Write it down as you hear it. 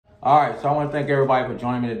All right, so I want to thank everybody for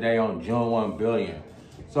joining me today on June 1 Billion.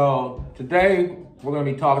 So today we're going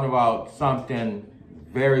to be talking about something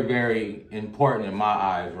very, very important in my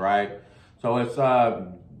eyes, right? So it's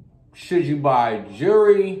should you buy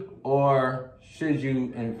jewelry or should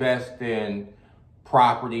you invest in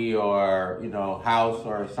property or, house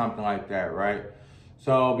or something like that, right?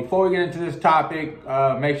 So before we get into this topic,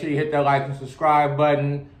 make sure you hit that like and subscribe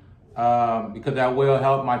button because that will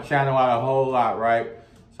help my channel out a whole lot, right?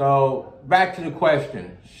 So back to the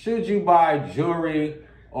question, should you buy jewelry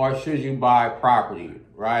or should you buy property,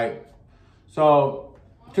 right? So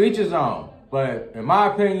to each his own, but in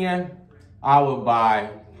my opinion, I would buy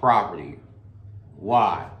property.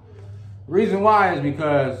 Why? The reason why is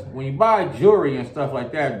because when you buy jewelry and stuff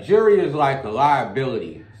like that, jewelry is like a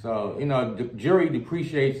liability. So, jewelry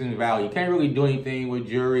depreciates in value. You can't really do anything with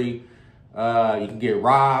jewelry. You can get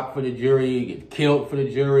robbed for the jewelry, you get killed for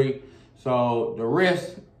the jewelry. So the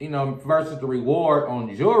risk, versus the reward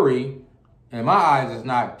on jewelry, in my eyes, is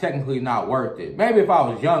technically not worth it. Maybe if I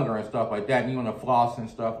was younger and stuff like that, and you want to floss and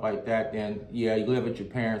stuff like that, then yeah, you live with your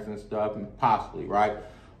parents and stuff, and possibly, right?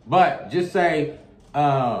 But just say,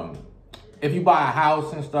 if you buy a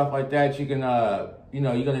house and stuff like that, you can,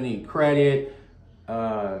 you're gonna need credit.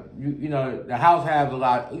 The house has a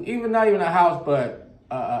lot, not even a house, but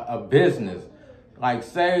a business. Like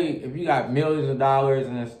say if you got millions of dollars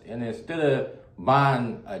and instead of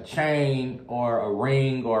buying a chain or a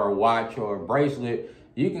ring or a watch or a bracelet,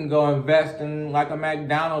 you can go invest in like a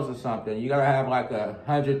McDonald's or something. You gotta have like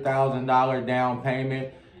 $100,000 down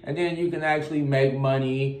payment, and then you can actually make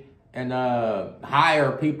money and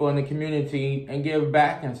hire people in the community and give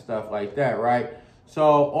back and stuff like that, right?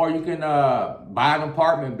 So, or you can buy an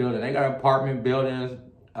apartment building. They got apartment buildings,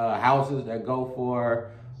 houses that go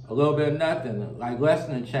for a little bit of nothing, like less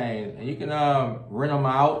than a chain. And you can rent them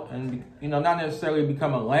out and, not necessarily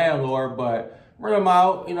become a landlord, but rent them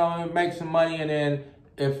out, and make some money. And then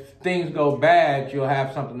if things go bad, you'll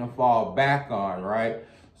have something to fall back on, right?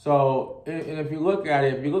 So, and if you look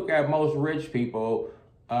at most rich people,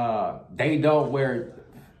 they don't wear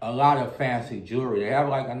a lot of fancy jewelry. They have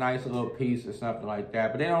like a nice little piece or something like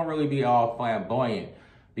that, but they don't really be all flamboyant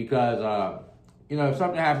because, if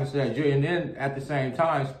something happens to that jewelry, and then at the same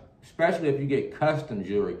time, especially if you get custom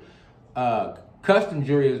jewelry, custom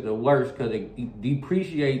jewelry is the worst because it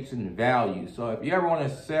depreciates in value. So if you ever want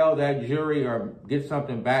to sell that jewelry or get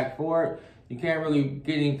something back for it, you can't really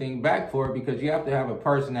get anything back for it because you have to have a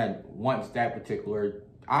person that wants that particular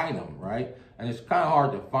item, right? And it's kind of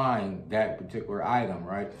hard to find that particular item,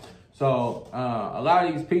 right? So a lot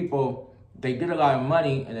of these people, they get a lot of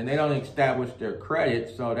money and then they don't establish their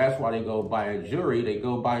credit. So that's why they go buy a jewelry. They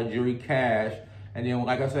go buy jewelry cash. And then,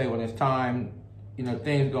 like I say, when it's time,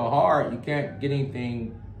 things go hard, you can't get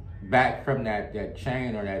anything back from that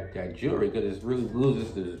chain or that jewelry because it really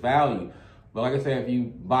loses its value. But like I say, if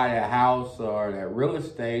you buy a house or that real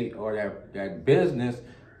estate or that business,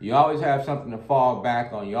 you always have something to fall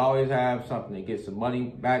back on. You always have something to get some money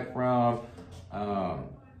back from.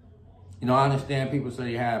 I understand people say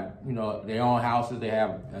they have, their own houses, they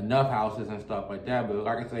have enough houses and stuff like that. But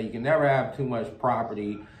like I say, you can never have too much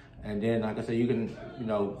property. And then, like I say, you can,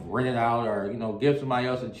 rent it out or, give somebody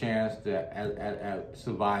else a chance to at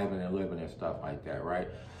surviving and living and stuff like that, right?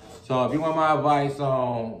 So if you want my advice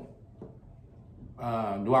on,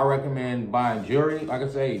 do I recommend buying jewelry? Like I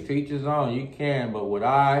say, to each his own, you can, but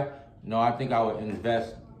I think I would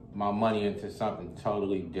invest my money into something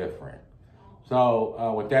totally different.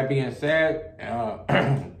 So with that being said,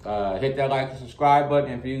 hit that like and subscribe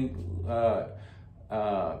button if you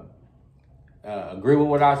agree with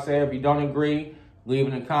what I said. If you don't agree, leave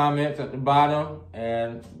in the comments at the bottom.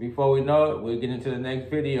 And before we know it, we'll get into the next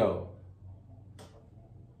video.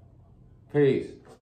 Peace.